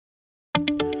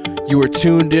You are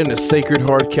tuned in to Sacred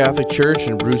Heart Catholic Church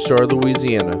in Broussard,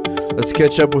 Louisiana. Let's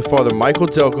catch up with Father Michael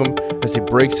Delcom as he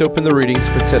breaks open the readings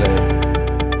for today.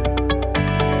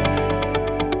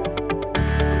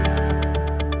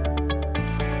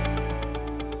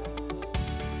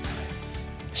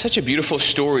 Such a beautiful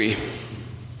story.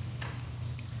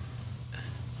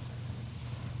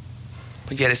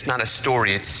 But yet it's not a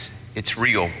story, it's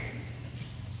real.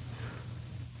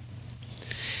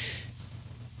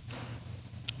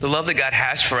 The love that God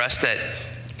has for us, that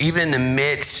even in the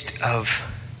midst of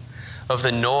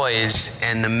the noise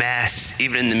and the mess,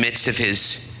 even in the midst of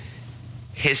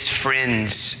his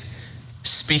friends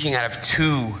speaking out of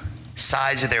two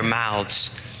sides of their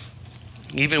mouths,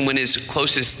 even when his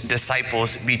closest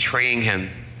disciples betraying him,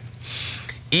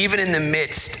 even in the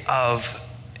midst of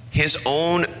his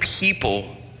own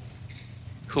people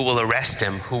who will arrest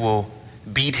him, who will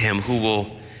beat him, who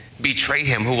will betray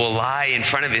him, who will lie in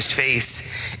front of his face,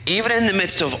 even in the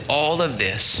midst of all of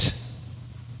this,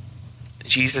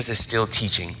 Jesus is still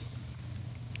teaching.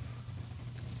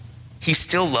 He's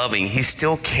still loving, he's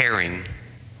still caring.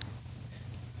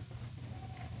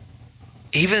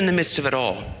 Even in the midst of it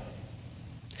all.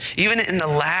 Even in the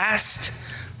last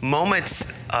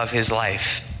moments of his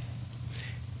life,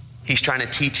 he's trying to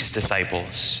teach his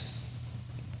disciples,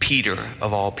 Peter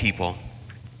of all people.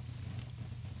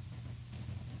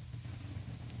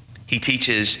 He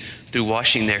teaches through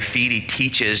washing their feet. He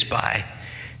teaches by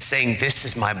saying, "This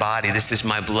is my body, this is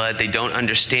my blood." They don't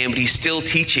understand, but he's still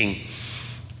teaching.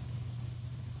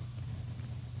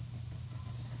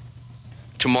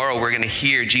 Tomorrow we're going to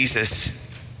hear Jesus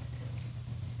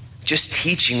just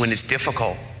teaching when it's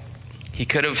difficult. He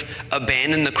could have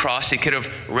abandoned the cross. He could have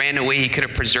ran away. He could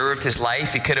have preserved his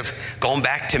life. He could have gone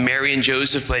back to Mary and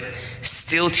Joseph, but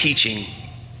still teaching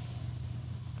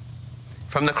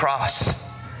from the cross.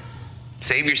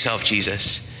 Save yourself,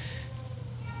 Jesus.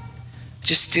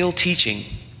 Just still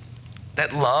teaching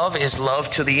that love is love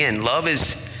to the end. Love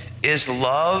is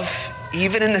love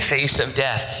even in the face of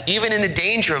death, even in the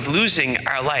danger of losing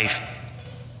our life.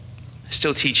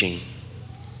 Still teaching.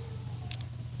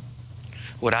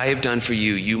 What I have done for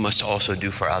you, you must also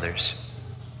do for others.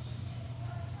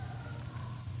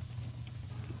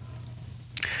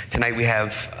 Tonight we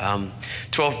have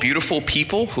 12 beautiful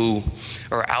people who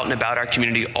are out and about our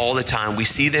community all the time. We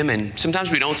see them, and sometimes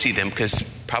we don't see them because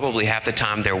probably half the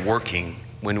time they're working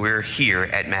when we're here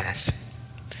at Mass.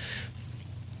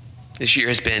 This year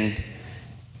has been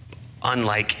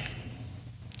unlike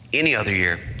any other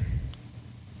year.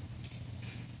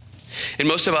 And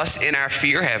most of us in our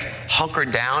fear have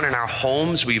hunkered down in our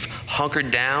homes. We've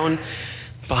hunkered down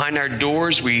behind our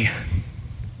doors. We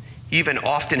even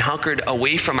often hunkered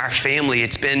away from our family.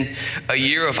 It's been a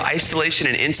year of isolation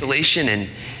and insulation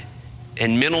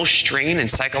and mental strain and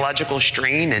psychological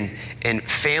strain and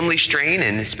family strain.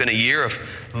 And it's been a year of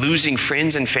losing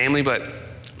friends and family. But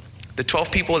the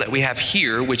 12 people that we have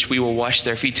here, which we will wash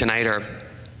their feet tonight, are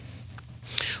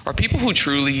people who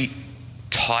truly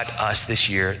taught us this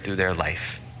year through their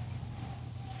life.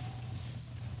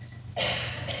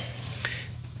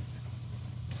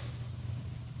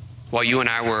 While you and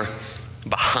I were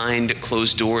behind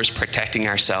closed doors protecting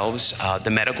ourselves, the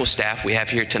medical staff we have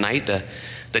here tonight,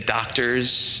 the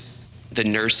doctors, the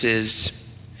nurses,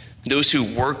 those who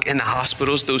work in the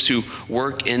hospitals, those who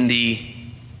work in the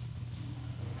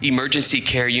emergency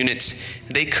care units,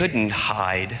 they couldn't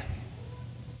hide.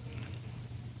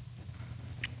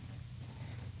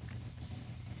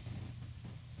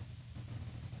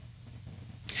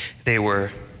 They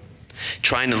were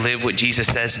trying to live what Jesus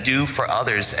says, "Do for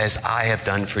others as I have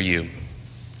done for you."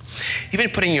 Even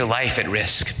putting your life at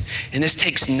risk. And this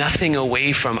takes nothing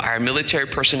away from our military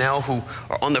personnel who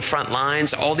are on the front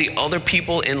lines, all the other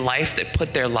people in life that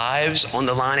put their lives on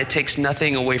the line. It takes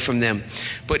nothing away from them.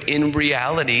 But in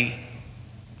reality,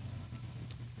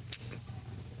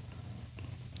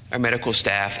 our medical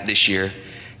staff this year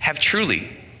have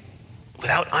truly,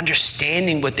 without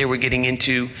understanding what they were getting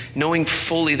into, knowing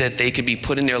fully that they could be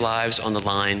putting their lives on the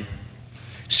line,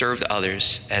 served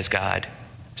others as God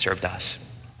served us.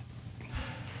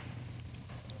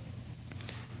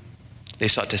 They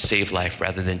sought to save life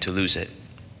rather than to lose it.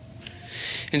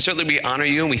 And certainly we honor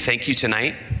you and we thank you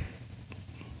tonight.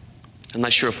 I'm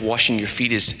not sure if washing your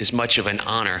feet is much of an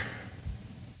honor,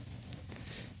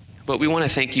 but we want to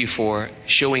thank you for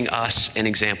showing us an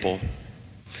example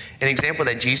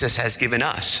that Jesus has given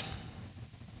us.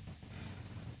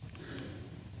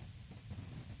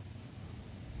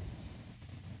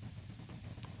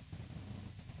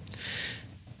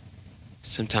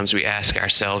 Sometimes we ask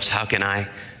ourselves, how can I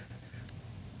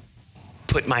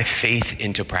put my faith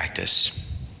into practice?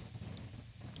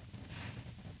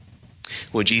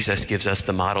 Well, Jesus gives us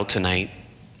the model tonight.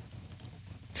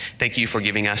 Thank you for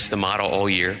giving us the model all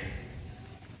year.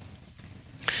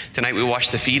 Tonight we wash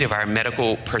the feet of our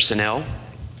medical personnel,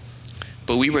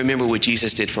 but we remember what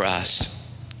Jesus did for us.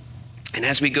 And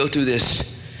as we go through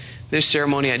this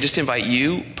ceremony, I just invite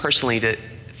you personally to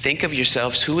think of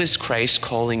yourselves, who is Christ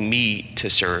calling me to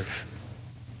serve?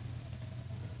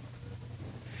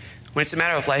 When it's a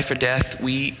matter of life or death,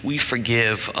 we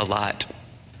forgive a lot.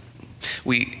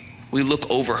 We look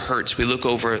over hurts, we look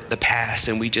over the past,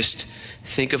 and we just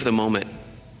think of the moment.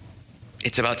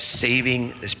 It's about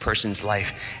saving this person's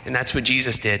life. And that's what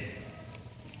Jesus did.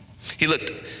 He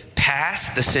looked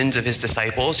past the sins of his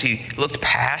disciples. He looked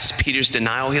past Peter's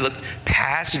denial. He looked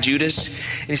past Judas.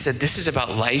 And he said, this is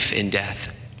about life and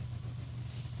death.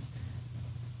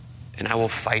 And I will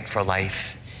fight for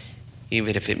life,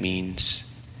 even if it means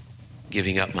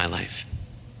giving up my life.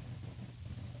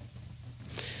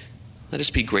 Let us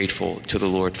be grateful to the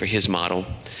Lord for his model.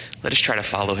 Let us try to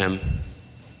follow him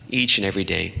each and every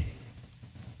day.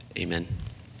 Amen.